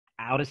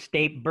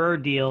out-of-state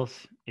BRRRR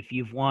deals. If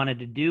you've wanted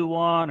to do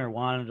one or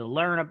wanted to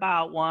learn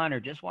about one or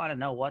just want to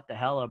know what the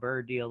hell a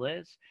BRRRR deal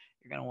is,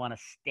 you're going to want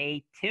to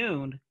stay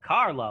tuned.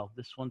 Carlo,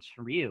 this one's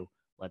for you.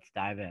 Let's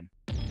dive in.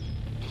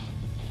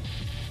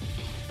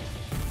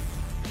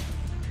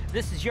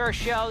 This is your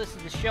show. This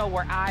is the show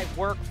where I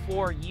work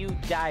for you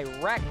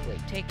directly,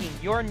 taking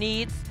your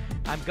needs.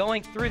 I'm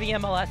going through the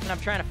MLS and I'm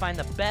trying to find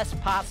the best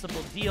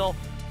possible deal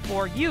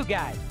for you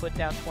guys. Put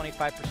down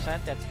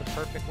 25%. That's the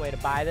perfect way to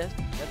buy this.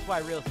 That's why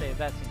real estate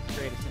investing is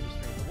the greatest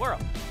industry in the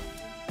world.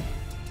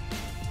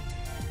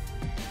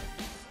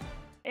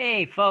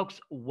 Hey,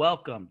 folks.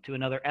 Welcome to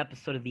another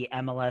episode of the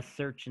MLS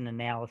Search and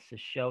Analysis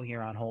Show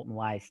here on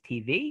Holton-Wise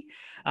TV.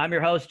 I'm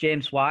your host,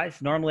 James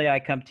Wise. Normally, I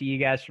come to you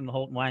guys from the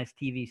Holton-Wise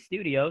TV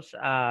studios.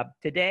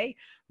 Today,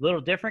 a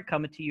little different,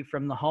 coming to you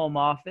from the home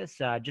office.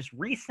 Just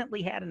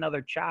recently had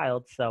another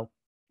child, so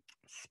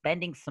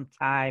spending some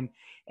time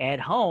at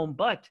home.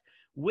 But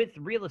with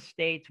real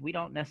estate, we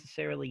don't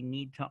necessarily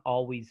need to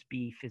always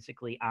be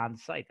physically on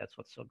site. That's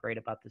what's so great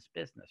about this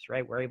business,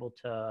 right? We're able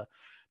to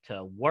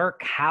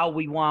work how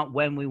we want,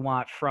 when we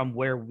want, from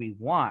where we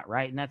want,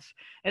 right? And that's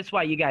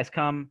why you guys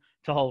come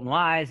to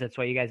Holton-Wise. That's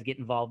why you guys get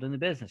involved in the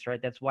business,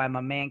 right? That's why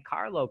my man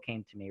Carlo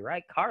came to me,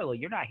 right? Carlo,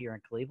 you're not here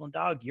in Cleveland,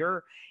 dog.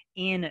 You're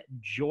in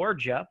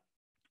Georgia.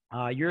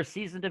 You're a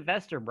seasoned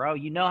investor, bro.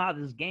 You know how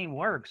this game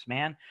works,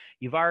 man.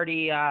 You've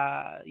already,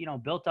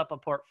 built up a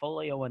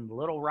portfolio in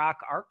Little Rock,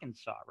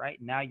 Arkansas, right?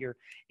 Now you're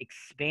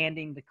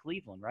expanding to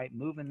Cleveland, right?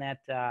 Moving that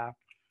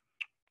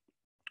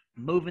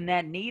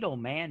needle,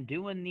 man,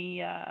 doing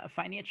the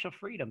financial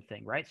freedom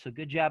thing, right? So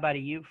good job out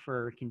of you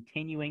for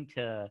continuing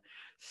to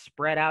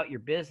spread out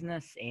your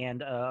business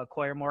and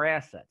acquire more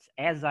assets.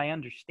 As I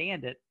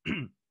understand it,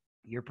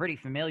 you're pretty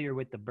familiar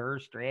with the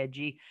BRRRR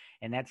strategy,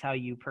 and that's how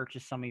you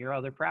purchase some of your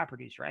other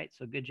properties, right?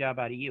 So good job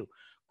out of you.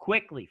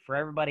 Quickly, for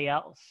everybody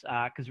else,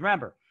 because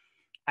remember,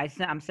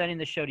 I'm sending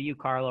the show to you,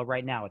 Carlo,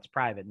 right now. It's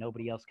private.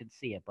 Nobody else can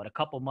see it. But a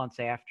couple months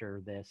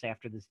after this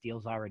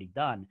deal's already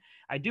done,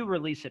 I do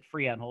release it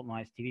free on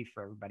Holton-Wise TV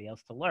for everybody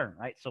else to learn,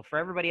 right? So for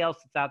everybody else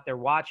that's out there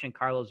watching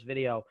Carlo's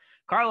video,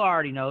 Carlo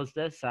already knows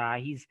this.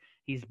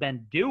 He's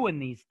been doing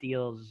these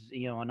deals,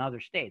 in other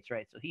states,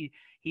 right? So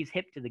he's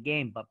hip to the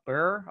game. But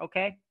BRRRR,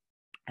 okay,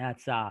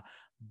 that's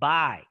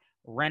buy,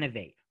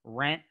 renovate,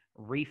 rent,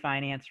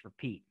 refinance,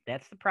 repeat.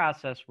 That's the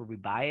process where we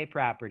buy a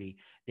property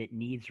that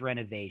needs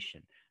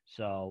renovation.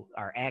 So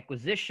our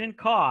acquisition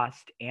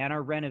cost and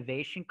our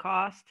renovation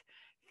cost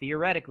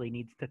theoretically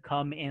needs to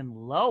come in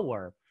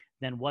lower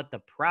than what the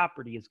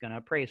property is going to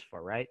appraise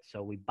for, right?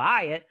 So we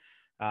buy it,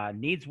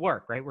 needs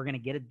work, right? We're going to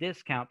get a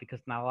discount because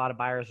not a lot of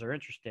buyers are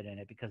interested in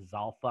it because it's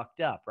all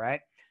fucked up,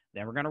 right?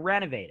 Then we're going to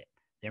renovate it.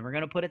 Then we're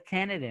going to put a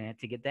tenant in it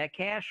to get that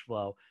cash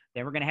flow.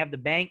 Then we're going to have the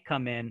bank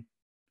come in,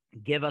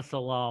 give us a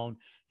loan.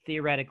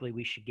 Theoretically,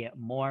 we should get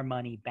more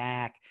money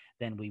back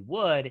than we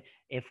would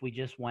if we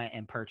just went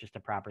and purchased a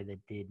property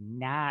that did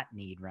not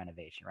need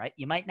renovation, right?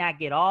 You might not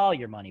get all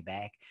your money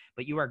back,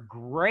 but you are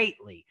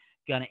greatly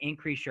going to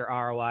increase your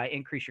ROI,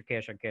 increase your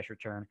cash on cash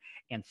return,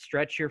 and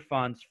stretch your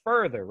funds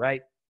further,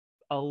 right?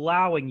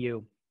 Allowing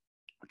you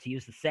to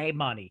use the same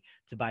money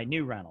to buy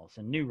new rentals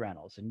and new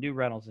rentals and new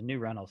rentals and new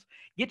rentals.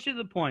 Get you to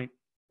the point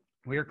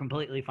where you're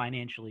completely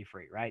financially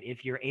free, right?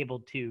 If you're able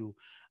to,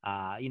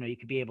 you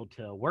could be able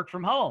to work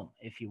from home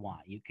if you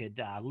want. You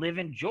could live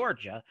in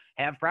Georgia,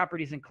 have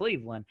properties in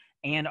Cleveland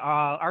and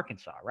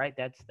Arkansas, right?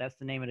 That's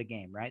the name of the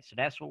game, right? So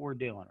that's what we're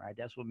doing, right?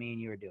 That's what me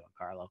and you are doing,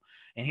 Carlo.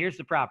 And here's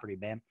the property,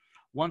 man.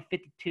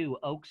 152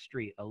 Oak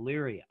Street,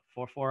 Elyria,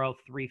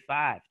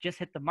 44035. Just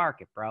hit the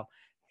market, bro.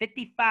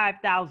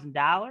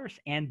 $55,000,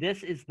 and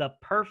this is the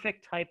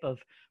perfect type of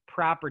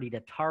property to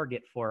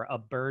target for a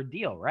BRRRR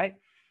deal, right?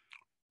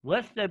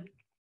 Listed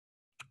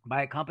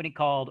by a company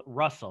called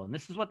Russell. And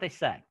this is what they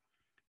say.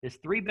 This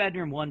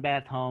 3-bedroom,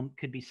 1-bath home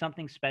could be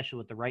something special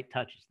with the right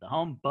touches. The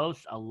home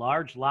boasts a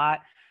large lot,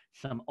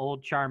 some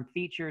old charm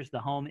features. The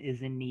home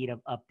is in need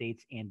of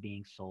updates and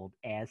being sold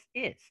as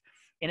is.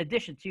 In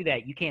addition to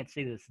that, you can't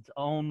see this. It's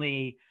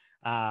only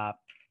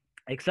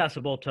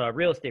accessible to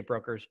real estate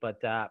brokers.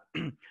 But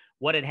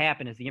what had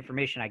happened is the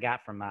information I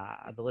got from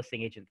the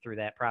listing agent through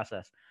that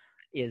process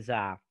is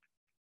there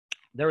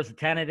was a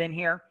tenant in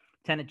here.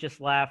 Tenant just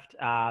left.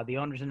 The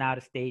owner's an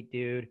out-of-state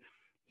dude.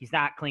 He's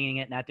not cleaning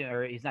it,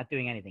 he's not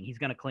doing anything. He's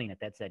going to clean it.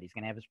 That's it. He's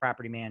going to have his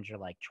property manager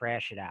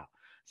trash it out.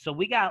 So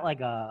we got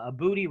a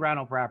booty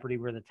rental property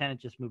where the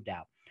tenant just moved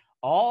out.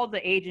 All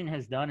the agent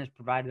has done is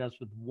provided us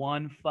with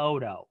one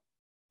photo.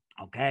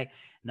 Okay,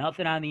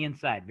 nothing on the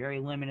inside. Very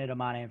limited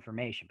amount of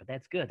information, but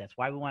that's good. That's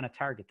why we want to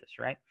target this,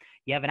 right?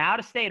 You have an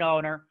out-of-state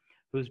owner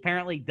who's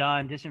apparently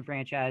done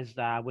disenfranchised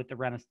with the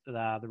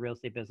real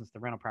estate business, the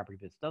rental property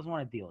business, doesn't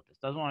want to deal with this,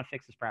 doesn't want to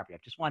fix this property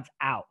up, just wants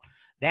out.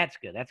 That's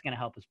good. That's going to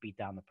help us beat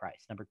down the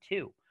price. Number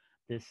two,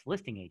 this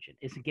listing agent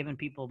isn't giving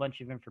people a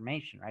bunch of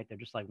information, right? They're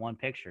just like one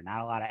picture,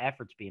 not a lot of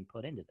efforts being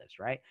put into this,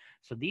 right?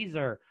 So these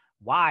are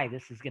why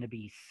this is going to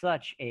be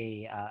such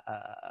a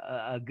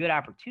good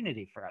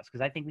opportunity for us,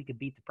 because I think we could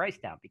beat the price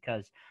down,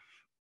 because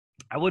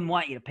I wouldn't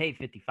want you to pay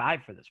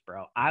 55 for this,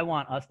 bro. I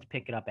want us to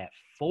pick it up at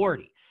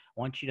 40. I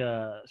want you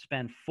to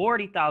spend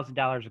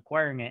 $40,000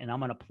 acquiring it, and I'm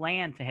going to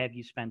plan to have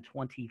you spend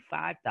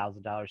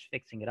 $25,000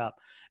 fixing it up,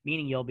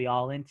 meaning you'll be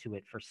all into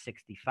it for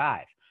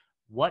 65.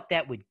 What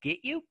that would get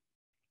you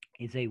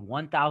is a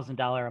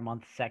 $1,000 a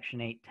month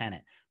Section 8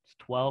 tenant. It's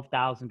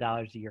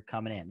 $12,000 a year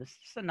coming in. This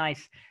is a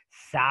nice,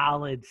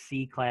 solid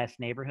C-class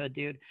neighborhood,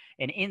 dude.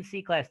 And in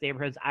C-class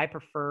neighborhoods, I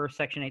prefer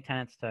Section 8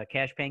 tenants to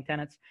cash-paying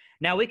tenants.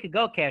 Now, we could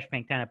go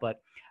cash-paying tenant,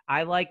 but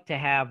I like to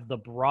have the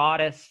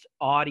broadest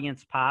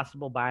audience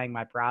possible buying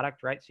my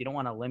product, right? So you don't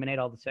want to eliminate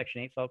all the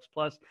Section 8 folks.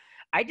 Plus,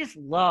 I just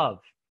love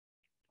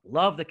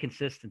the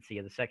consistency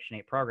of the Section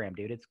 8 program,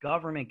 dude. It's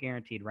government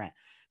guaranteed rent.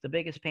 The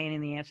biggest pain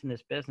in the ass in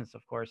this business,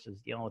 of course, is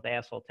dealing with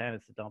asshole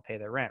tenants that don't pay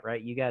their rent, right?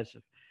 You guys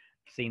have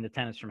seen the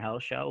Tenants from Hell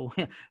show.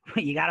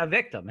 You got to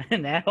evict them.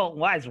 And that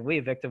Holton-Wise, when we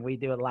evict them, we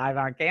do it live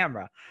on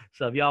camera.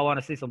 So if y'all want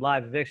to see some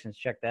live evictions,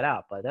 check that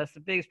out. But that's the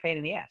biggest pain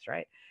in the ass,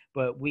 right?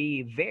 But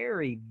we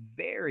very,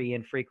 very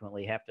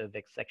infrequently have to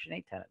evict Section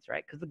 8 tenants,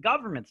 right? Because the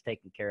government's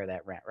taking care of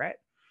that rent, right?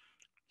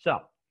 So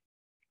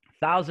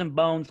 1,000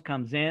 bones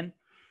comes in.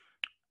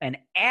 An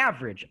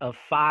average of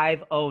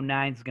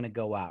 509 is going to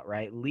go out,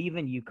 right?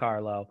 Leaving you,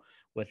 Carlo,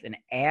 with an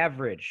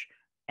average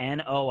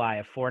NOI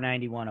of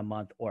 $491 a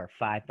month or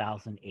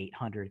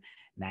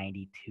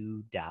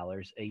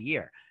 $5,892 a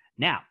year.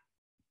 Now,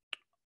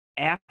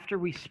 after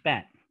we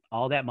spent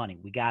all that money,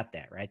 we got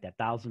that, right? That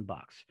 $1,000.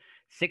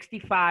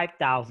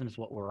 65,000 is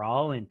what we're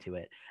all into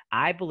it.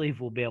 I believe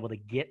we'll be able to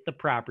get the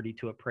property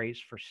to appraise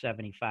for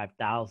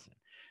 75,000.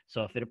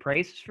 So if it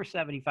appraises for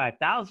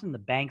 75,000, the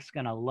bank's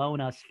going to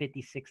loan us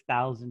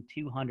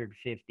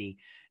 56,250,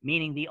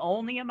 meaning the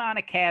only amount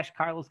of cash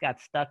Carlos got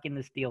stuck in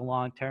this deal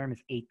long term is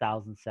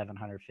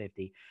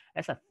 8,750.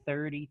 That's a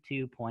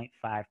 32.5%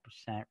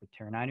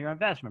 return on your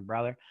investment,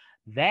 brother.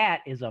 That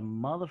is a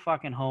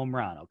motherfucking home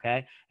run,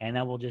 okay? And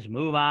then we'll just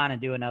move on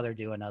and do another.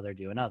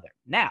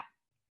 Now,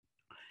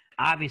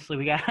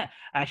 obviously,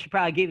 I should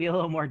probably give you a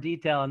little more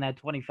detail on that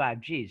 25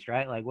 G's,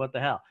 right? Like, what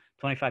the hell?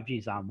 25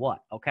 G's on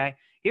what, okay?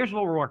 Here's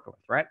what we're working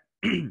with, right?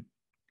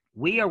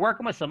 We are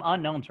working with some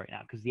unknowns right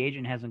now because the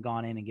agent hasn't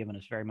gone in and given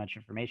us very much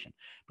information.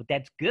 But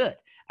that's good.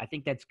 I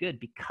think that's good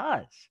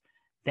because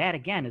that,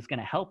 again, is going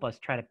to help us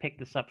try to pick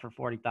this up for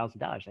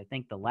 $40,000. I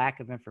think the lack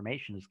of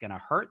information is going to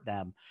hurt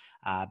them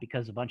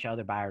because a bunch of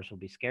other buyers will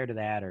be scared of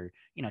that or,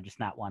 just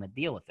not want to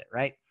deal with it,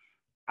 right?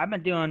 I've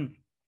been doing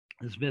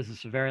this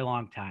business a very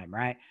long time,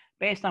 right?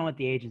 Based on what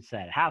the agent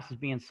said, house is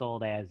being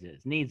sold as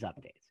is, needs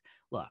updates.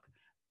 Look,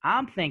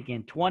 I'm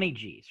thinking 20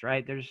 G's,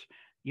 right?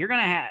 You're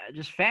going to have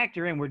just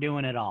factor in we're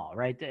doing it all,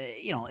 right?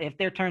 If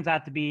there turns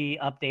out to be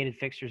updated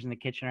fixtures in the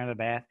kitchen or the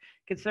bath,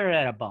 consider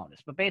that a bonus.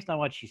 But based on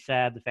what she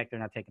said, the fact they're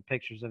not taking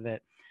pictures of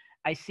it,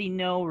 I see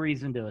no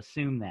reason to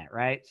assume that,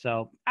 right?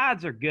 So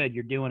odds are good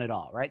you're doing it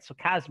all, right? So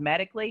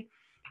cosmetically,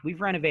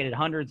 we've renovated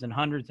hundreds and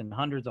hundreds and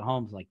hundreds of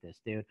homes like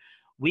this, dude.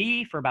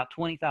 We, for about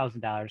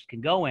 $20,000, can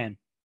go in,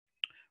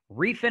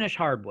 refinish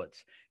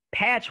hardwoods,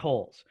 patch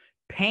holes,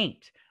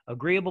 paint,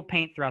 agreeable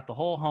paint throughout the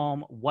whole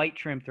home, white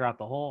trim throughout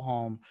the whole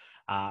home,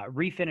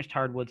 refinished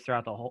hardwoods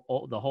throughout the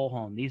whole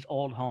home. These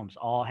old homes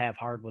all have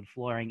hardwood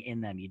flooring in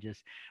them.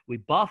 We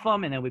buff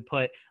them and then we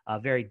put a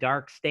very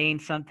dark stain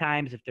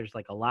sometimes. If there's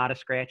like a lot of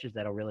scratches,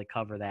 that'll really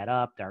cover that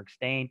up, dark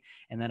stain,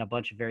 and then a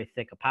bunch of very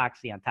thick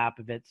epoxy on top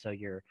of it. So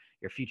your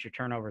future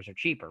turnovers are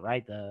cheaper,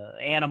 right? The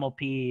animal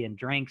pee and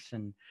drinks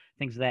and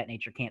things of that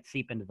nature can't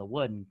seep into the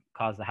wood and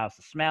cause the house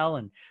to smell.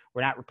 And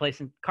we're not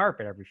replacing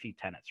carpet every few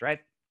tenants, right?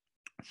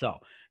 So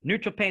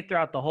neutral paint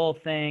throughout the whole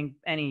thing,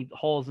 any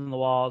holes in the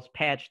walls,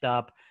 patched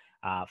up,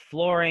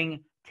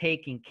 flooring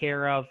taken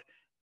care of,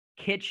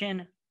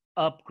 kitchen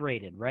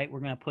upgraded, right? We're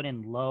going to put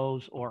in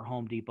Lowe's or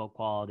Home Depot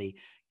quality,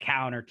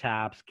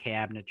 countertops,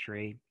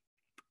 cabinetry.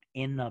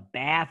 In the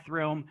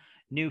bathroom,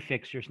 new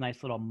fixtures,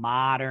 nice little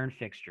modern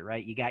fixture,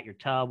 right? You got your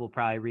tub. We'll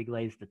probably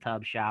reglaze the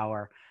tub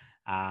shower.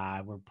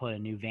 We're putting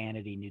a new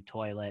vanity, new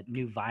toilet,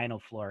 new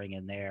vinyl flooring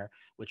in there,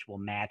 which will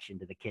match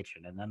into the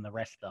kitchen. And then the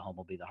rest of the home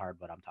will be the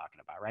hardwood I'm talking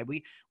about, right?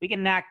 We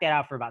can knock that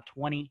out for about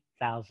 $20,000.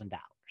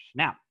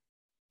 Now,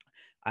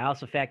 I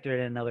also factored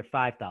in another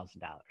 $5,000.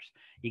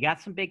 You got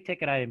some big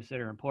ticket items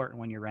that are important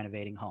when you're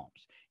renovating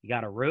homes. You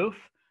got a roof,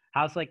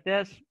 house like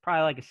this,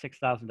 probably like a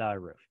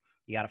 $6,000 roof.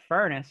 You got a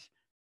furnace,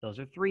 those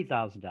are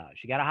 $3,000.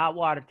 You got a hot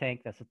water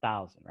tank, that's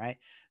 $1,000, right?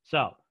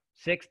 So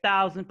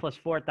 6,000 plus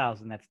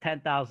 4,000, that's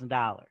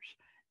 $10,000.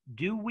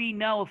 Do we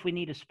know if we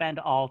need to spend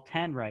all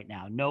 10 right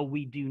now? No,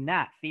 we do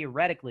not.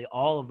 Theoretically,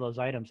 all of those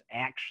items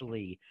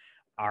actually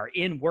are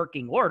in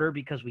working order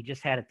because we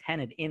just had a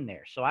tenant in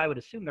there. So I would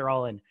assume they're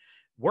all in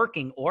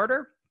working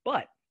order,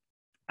 but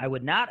I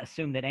would not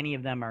assume that any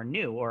of them are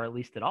new, or at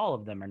least that all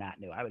of them are not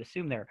new. I would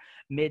assume they're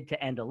mid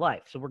to end of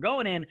life. So we're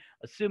going in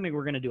assuming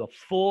we're going to do a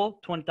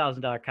full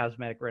 $20,000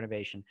 cosmetic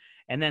renovation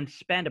and then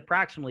spend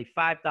approximately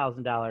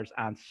 $5,000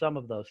 on some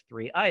of those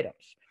three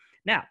items.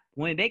 Now,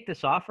 when we make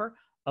this offer,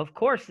 of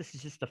course, this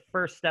is just the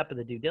first step of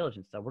the due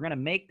diligence. So we're going to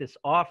make this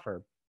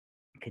offer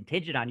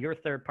contingent on your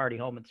third-party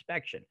home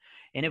inspection.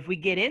 And if we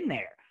get in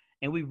there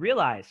and we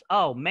realize,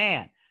 oh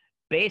man,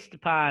 based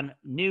upon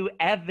new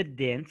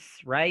evidence,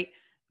 right?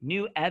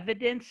 New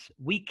evidence,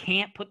 we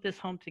can't put this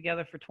home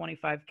together for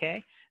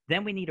 $25K.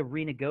 Then we need to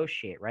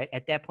renegotiate, right?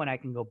 At that point, I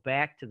can go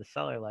back to the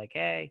seller like,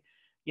 hey,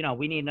 you know,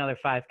 we need another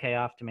 $5K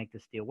off to make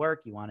this deal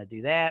work. You want to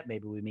do that?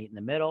 Maybe we meet in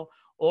the middle,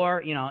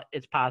 or, you know,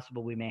 it's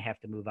possible we may have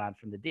to move on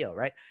from the deal,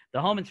 right? The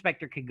home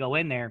inspector could go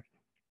in there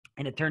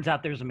and it turns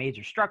out there's a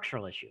major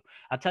structural issue.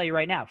 I'll tell you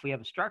right now, if we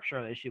have a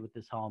structural issue with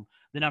this home,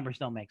 the numbers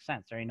don't make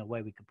sense. There ain't no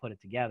way we could put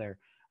it together,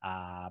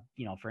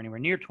 you know, for anywhere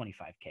near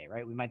 $25K,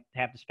 right? We might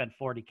have to spend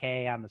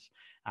 $40K on this,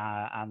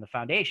 on the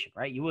foundation,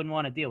 right? You wouldn't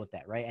want to deal with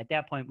that, right? At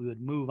that point, we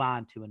would move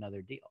on to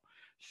another deal.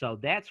 So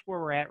that's where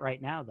we're at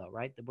right now, though,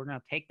 right? That we're going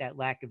to take that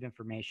lack of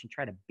information,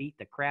 try to beat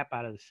the crap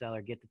out of the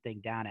seller, get the thing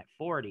down at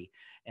 40.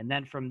 And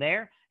then from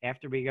there,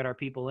 after we get our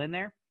people in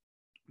there,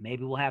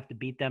 maybe we'll have to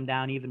beat them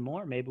down even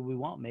more. Maybe we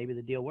won't. Maybe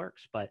the deal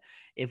works. But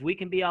if we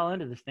can be all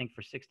into this thing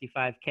for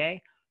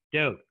 $65K,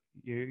 dude,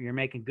 you're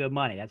making good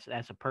money.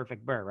 That's a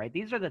perfect BRRRR, right?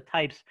 These are the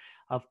types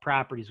of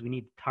properties we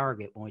need to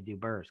target when we do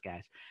BRRRRs,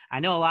 guys. I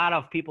know a lot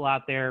of people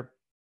out there,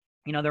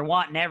 you know, they're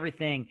wanting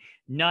everything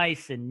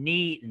nice and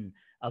neat and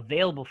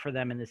available for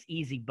them in this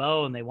easy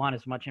bow, and they want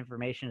as much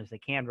information as they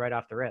can right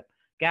off the rip.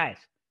 Guys,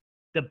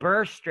 the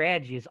BRRRR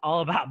strategy is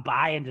all about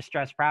buying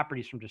distressed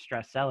properties from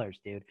distressed sellers,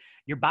 dude.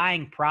 You're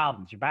buying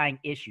problems. You're buying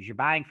issues. You're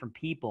buying from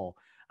people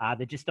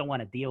that just don't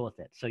want to deal with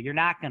it. So you're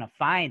not going to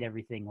find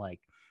everything like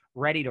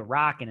ready to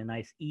rock in a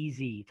nice,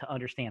 easy to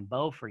understand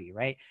bow for you,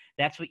 right?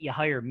 That's what you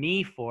hire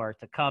me for,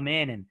 to come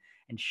in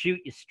and shoot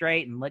you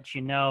straight and let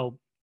you know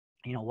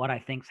what I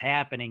think's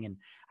happening, and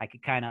I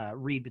could kind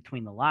of read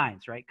between the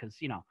lines, right?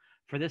 Because, you know,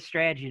 for this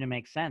strategy to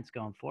make sense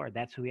going forward,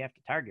 that's who we have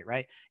to target,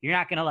 right? You're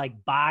not going to like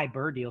buy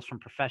BRRRR deals from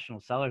professional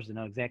sellers that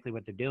know exactly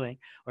what they're doing,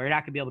 or you're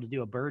not going to be able to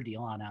do a BRRRR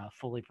deal on a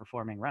fully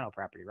performing rental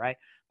property, right?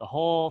 The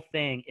whole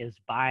thing is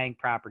buying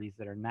properties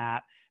that are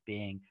not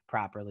being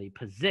properly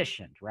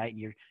positioned, right?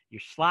 You're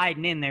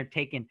sliding in there,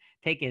 taking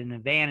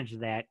advantage of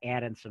that,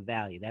 adding some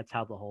value. That's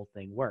how the whole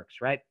thing works,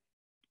 right?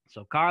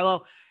 So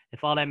Carlo,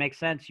 if all that makes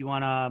sense, you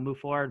want to move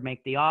forward,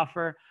 make the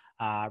offer,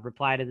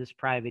 reply to this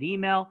private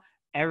email.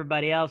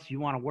 Everybody else, you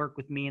want to work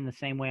with me in the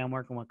same way I'm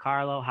working with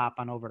Carlo, hop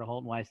on over to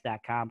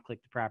Holton-Wise.com,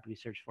 click the property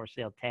search for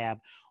sale tab,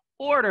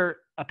 order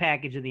a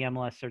package of the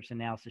MLS search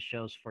analysis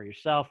shows for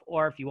yourself.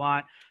 Or if you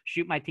want,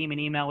 shoot my team an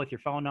email with your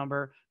phone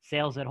number,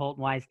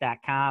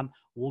 sales@holtonwise.com.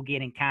 We'll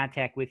get in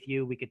contact with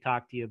you. We could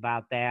talk to you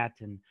about that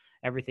and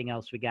everything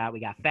else we got. We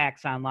got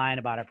facts online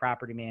about our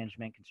property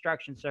management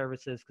construction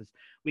services, because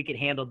we could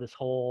handle this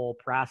whole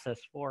process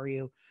for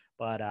you.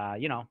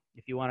 But, you know,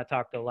 if you want to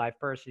talk to a live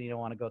person, you don't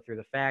want to go through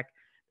the fact,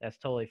 that's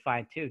totally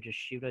fine too. Just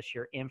shoot us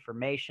your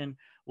information.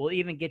 We'll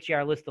even get you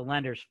our list of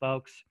lenders,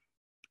 folks.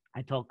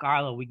 I told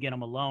Carlo we get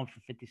him a loan for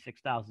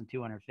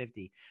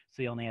 $56,250,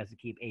 so he only has to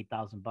keep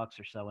 $8,000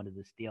 or so into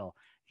this deal.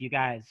 If you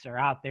guys are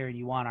out there and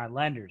you want our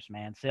lenders,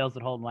 man,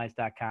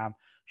 sales@holtonwise.com.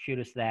 Shoot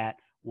us that.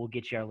 We'll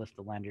get you our list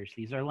of lenders.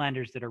 These are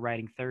lenders that are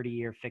writing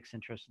 30-year fixed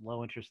interest,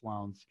 low interest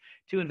loans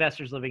to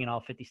investors living in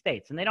all 50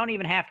 states. And they don't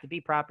even have to be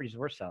properties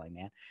we're selling,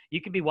 man. You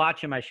could be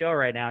watching my show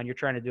right now and you're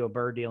trying to do a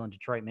BRRRR deal in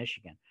Detroit,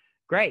 Michigan.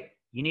 Great.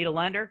 You need a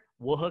lender?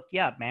 We'll hook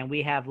you up, man.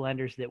 We have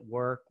lenders that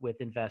work with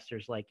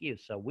investors like you.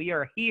 So we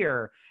are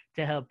here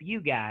to help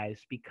you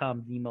guys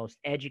become the most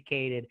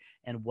educated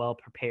and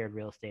well-prepared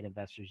real estate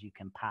investors you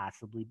can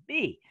possibly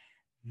be.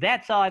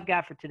 That's all I've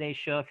got for today's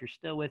show. If you're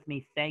still with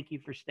me, thank you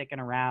for sticking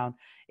around.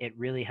 It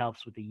really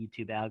helps with the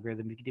YouTube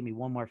algorithm. You can do me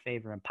one more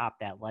favor and pop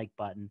that like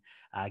button.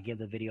 Give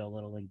the video a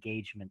little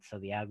engagement so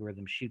the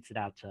algorithm shoots it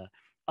out to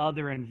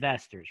other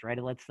investors, right?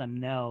 It lets them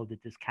know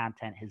that this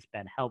content has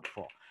been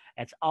helpful.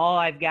 That's all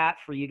I've got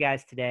for you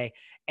guys today.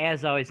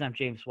 As always, I'm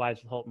James Wise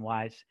with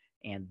Holton-Wise,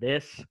 and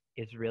this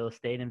is Real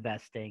Estate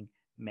Investing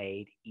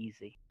Made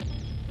Easy.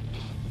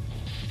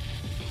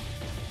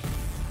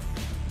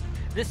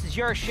 This is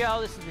your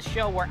show. This is the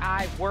show where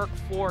I work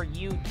for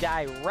you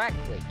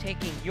directly,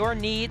 taking your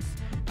needs.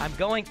 I'm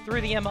going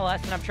through the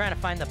MLS, and I'm trying to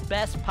find the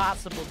best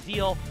possible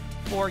deal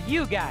for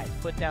you guys.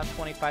 Put down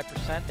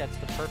 25%. That's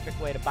the perfect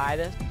way to buy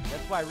this.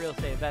 That's why real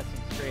estate investing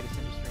is the greatest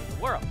industry in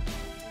the world.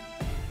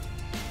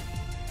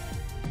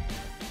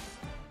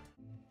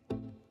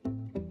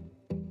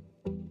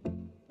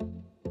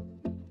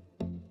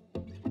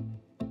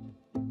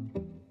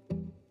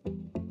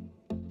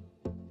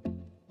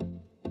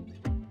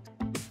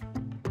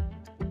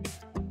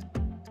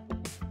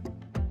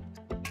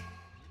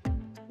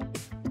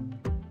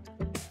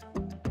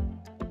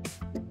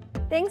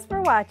 Thanks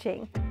for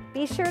watching.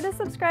 Be sure to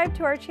subscribe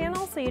to our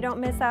channel so you don't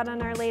miss out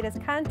on our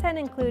latest content,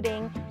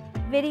 including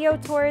video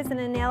tours and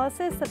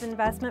analysis of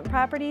investment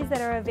properties that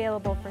are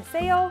available for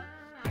sale,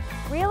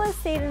 real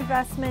estate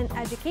investment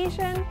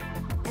education,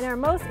 and our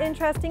most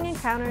interesting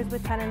encounters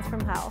with tenants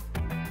from hell.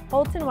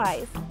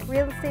 Holton-Wise,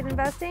 real estate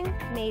investing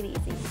made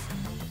easy.